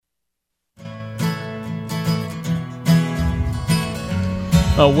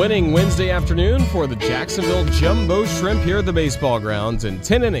A winning Wednesday afternoon for the Jacksonville Jumbo Shrimp here at the baseball grounds. In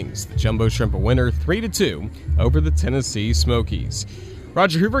 10 innings, the Jumbo Shrimp a winner 3-2 over the Tennessee Smokies.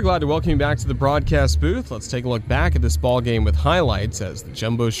 Roger Hoover, glad to welcome you back to the broadcast booth. Let's take a look back at this ball game with highlights as the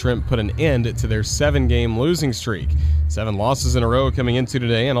Jumbo Shrimp put an end to their 7-game losing streak. 7 losses in a row coming into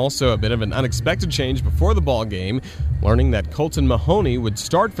today, and also a bit of an unexpected change before the ball game, learning that Colton Mahoney would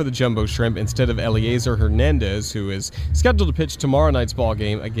start for the Jumbo Shrimp instead of Eliezer Hernandez, who is scheduled to pitch tomorrow night's ball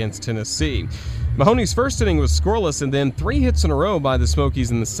game against Tennessee. Mahoney's first inning was scoreless, and then 3 hits in a row by the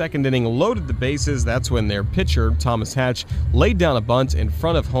Smokies in the second inning loaded the bases. That's when their pitcher, Thomas Hatch, laid down a bunt in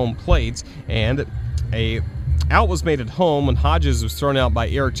front of home plate, and a out was made at home when Hodges was thrown out by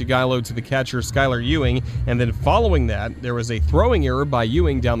Eric Jagielo to the catcher, Skylar Ewing, and then following that, there was a throwing error by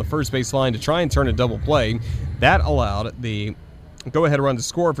Ewing down the first base line to try and turn a double play. That allowed the go-ahead run to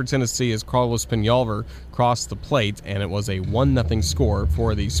score for Tennessee as Carlos Penalver crossed the plate, and it was a 1-0 score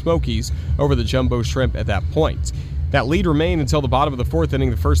for the Smokies over the Jumbo Shrimp at that point. That lead remained until the bottom of the 4th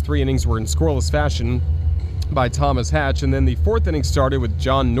inning. The first 3 innings were in scoreless fashion by Thomas Hatch, and then the 4th inning started with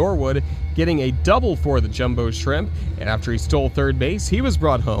John Norwood getting a double for the Jumbo Shrimp, and after he stole third base, he was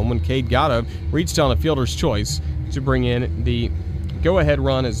brought home when Cade Gatta reached on a fielder's choice to bring in the go-ahead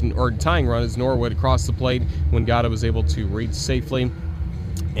run or tying run as Norwood crossed the plate when Gatta was able to reach safely,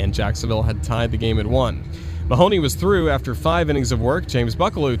 and Jacksonville had tied the game at 1. Mahoney was through after 5 innings of work. James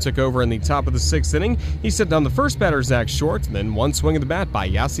Buckalew took over in the top of the 6th inning. He set down the first batter, Zach Short, and then one swing of the bat by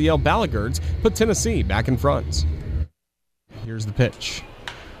Yasiel Balaguerds put Tennessee back in front. Here's the pitch.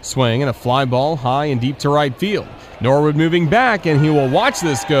 Swing and a fly ball high and deep to right field. Norwood moving back, and he will watch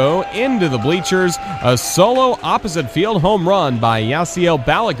this go into the bleachers. A solo opposite field home run by Yasiel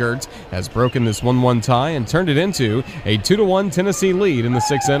Balaguerds has broken this 1-1 tie and turned it into a 2-1 Tennessee lead in the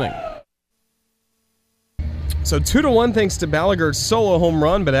 6th inning. So 2-1 thanks to Balaguer's solo home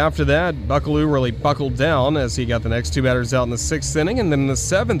run, but after that, Buckalew really buckled down as he got the next 2 batters out in the 6th inning, and then in the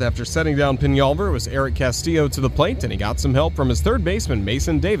 7th, after setting down Penalver, it was Eric Castillo to the plate, and he got some help from his third baseman,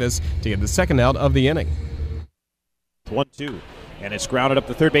 Mason Davis, to get the second out of the inning. 1-2, and it's grounded up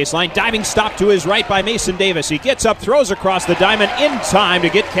the third base line. Diving stop to his right by Mason Davis. He gets up, throws across the diamond in time to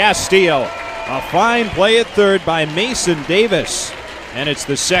get Castillo. A fine play at third by Mason Davis, and it's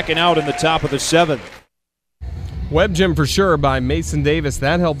the second out in the top of the 7th. Web gem for sure by Mason Davis.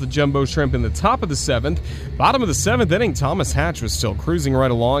 That helped the Jumbo Shrimp in the top of the 7th. Bottom of the 7th inning, Thomas Hatch was still cruising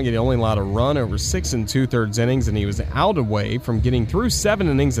right along. He only allowed a run over 6 2/3 innings, and he was out away from getting through 7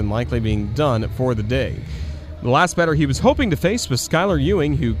 innings and likely being done for the day. The last batter he was hoping to face was Skylar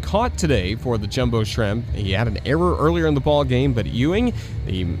Ewing, who caught today for the Jumbo Shrimp. He had an error earlier in the ball game, but Ewing,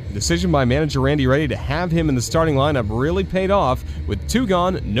 the decision by manager Randy Reddy to have him in the starting lineup really paid off with 2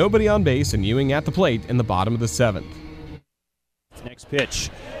 gone, nobody on base, and Ewing at the plate in the bottom of the 7th. Next pitch,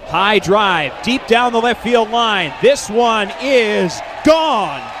 high drive, deep down the left field line. This one is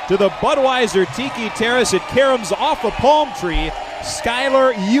gone to the Budweiser Tiki Terrace. It caroms off a palm tree.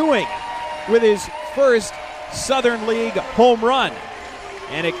 Skylar Ewing with his first Southern League home run.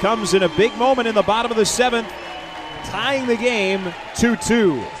 And it comes in a big moment in the bottom of the 7th, tying the game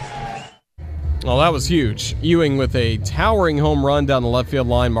 2-2. Well, that was huge. Ewing with a towering home run down the left field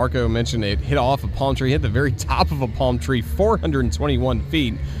line. Marco mentioned it hit off a palm tree, hit the very top of a palm tree, 421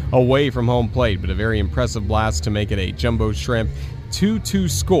 feet away from home plate, but a very impressive blast to make it a Jumbo Shrimp 2-2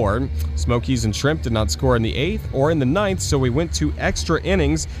 score. Smokies and Shrimp did not score in the 8th or in the 9th, so we went to extra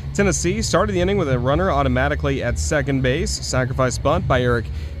innings. Tennessee started the inning with a runner automatically at second base. Sacrifice bunt by Eric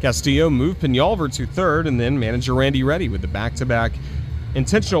Castillo moved Penalver to third, and then manager Randy Reddy with the back-to-back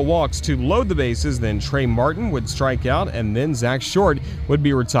intentional walks to load the bases. Then Trey Martin would strike out, and then Zach Short would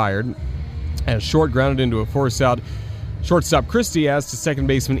be retired as Short grounded into a force-out shortstop Chris Diaz to second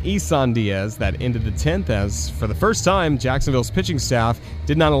baseman Isan Diaz. That ended the 10th as, for the first time, Jacksonville's pitching staff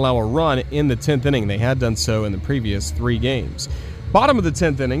did not allow a run in the 10th inning. They had done so in the previous 3 games. Bottom of the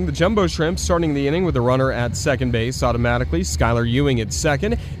 10th inning, the Jumbo Shrimp starting the inning with a runner at second base automatically, Skylar Ewing at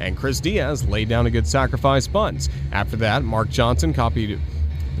second, and Chris Diaz laid down a good sacrifice bunt. After that, Mark Johnson copied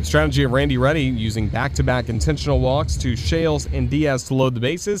the strategy of Randy Reddy using back-to-back intentional walks to Shales and Diaz to load the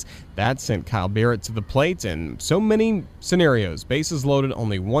bases. That sent Kyle Barrett to the plate, and so many scenarios. Bases loaded,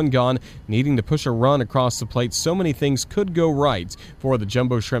 only 1 gone, needing to push a run across the plate. So many things could go right for the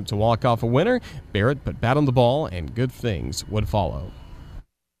Jumbo Shrimp to walk off a winner. Barrett put bat on the ball, and good things would follow.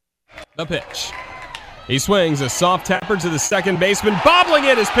 The pitch. He swings a soft tapper to the second baseman. Bobbling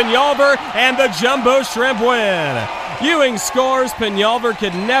it is Penalver, and the Jumbo Shrimp win. Ewing scores. Penalver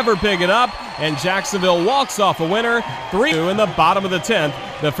could never pick it up, and Jacksonville walks off a winner 3-2 in the bottom of the 10th.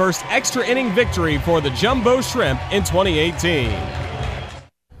 The first extra inning victory for the Jumbo Shrimp in 2018.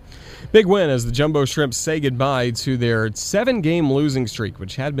 Big win as the Jumbo Shrimp say goodbye to their 7-game losing streak,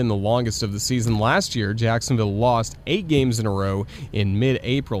 which had been the longest of the season. Last year, Jacksonville lost 8 games in a row in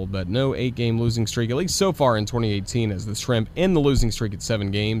mid-April, but no 8-game losing streak, at least so far in 2018, as the Shrimp end the losing streak at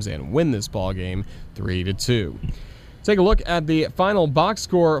 7 games and win this ball game 3-2. Take a look at the final box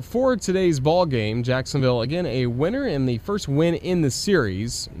score for today's ball game. Jacksonville, again, a winner and the first win in the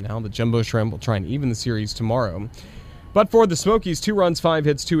series. Now the Jumbo Shrimp will try and even the series tomorrow. But for the Smokies, 2 runs, 5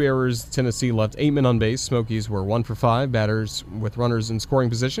 hits, 2 errors. Tennessee left 8 men on base. Smokies were 1 for 5, batters with runners in scoring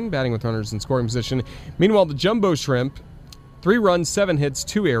position, batting with runners in scoring position. Meanwhile, the Jumbo Shrimp, 3 runs, 7 hits,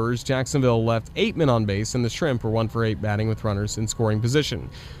 2 errors. Jacksonville left 8 men on base, and the Shrimp were 1 for 8, batting with runners in scoring position.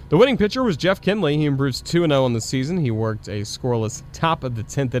 The winning pitcher was Jeff Kinley. He improves 2-0 on the season. He worked a scoreless top of the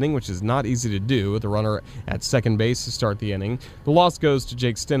 10th inning, which is not easy to do with a runner at second base to start the inning. The loss goes to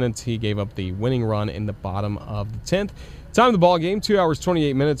Jake Stinnett. He gave up the winning run in the bottom of the 10th. Time of the ball game, 2 hours,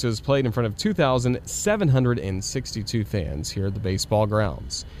 28 minutes. It was played in front of 2,762 fans here at the baseball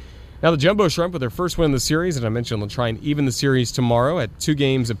grounds. Now the Jumbo Shrimp with their first win in the series, and I mentioned they'll try and even the series tomorrow at 2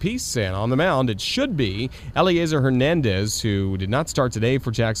 games apiece. And on the mound, it should be Eliezer Hernandez, who did not start today for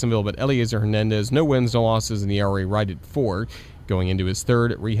Jacksonville, but Eliezer Hernandez, no wins, no losses, and the ERA right at 4. Going into his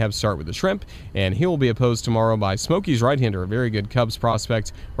 3rd rehab start with the Shrimp, and he will be opposed tomorrow by Smokies right-hander, a very good Cubs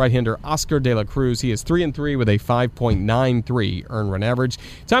prospect, right-hander Oscar De La Cruz. He is 3-3 with a 5.93 earned run average.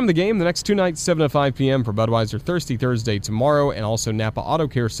 Time of the game, the next 2 nights, 7 to 5 p.m. for Budweiser Thirsty Thursday tomorrow, and also Napa Auto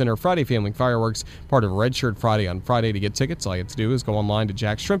Care Center Friday Family Fireworks, part of Red Shirt Friday on Friday. To get tickets, all you have to do is go online to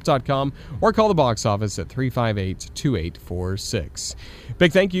jackshrimp.com or call the box office at 358-2846.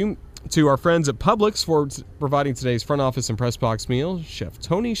 Big thank you to our friends at Publix for providing today's front office and press box meal. Chef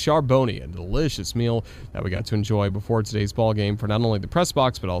Tony Charboni, a delicious meal that we got to enjoy before today's ball game for not only the press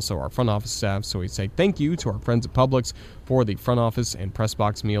box but also our front office staff. So we say thank you to our friends at Publix for the front office and press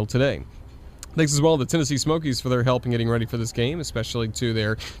box meal today. Thanks as well to the Tennessee Smokies for their help in getting ready for this game, especially to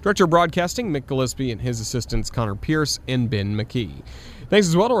their Director of Broadcasting, Mick Gillespie, and his assistants, Connor Pierce and Ben McKee. Thanks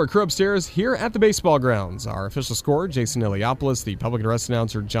as well to our crew upstairs here at the baseball grounds. Our official scorer, Jason Eliopoulos, the public address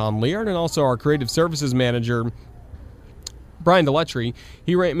announcer, John Leard, and also our creative services manager, Brian Deletry.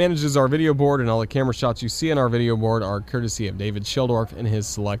 He manages our video board, and all the camera shots you see on our video board are courtesy of David Schildorf and his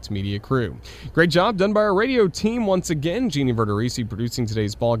select media crew. Great job done by our radio team once again. Jeannie Verderisi producing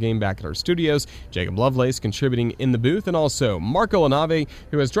today's ball game back at our studios. Jacob Lovelace contributing in the booth, and also Marco Anave,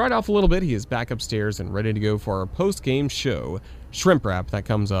 who has dried off a little bit. He is back upstairs and ready to go for our post-game show, Shrimp Wrap, that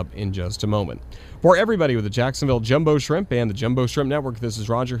comes up in just a moment. For everybody with the Jacksonville Jumbo Shrimp and the Jumbo Shrimp Network, this is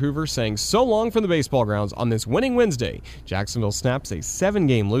Roger Hoover saying so long from the baseball grounds on this winning Wednesday. Jacksonville snaps a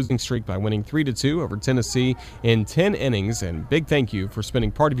 7-game losing streak by winning 3-2 over Tennessee in 10 innings, and big thank you for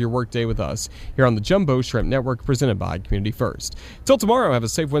spending part of your workday with us here on the Jumbo Shrimp Network, presented by Community First. Till tomorrow, have a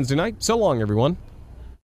safe Wednesday night. So long, everyone.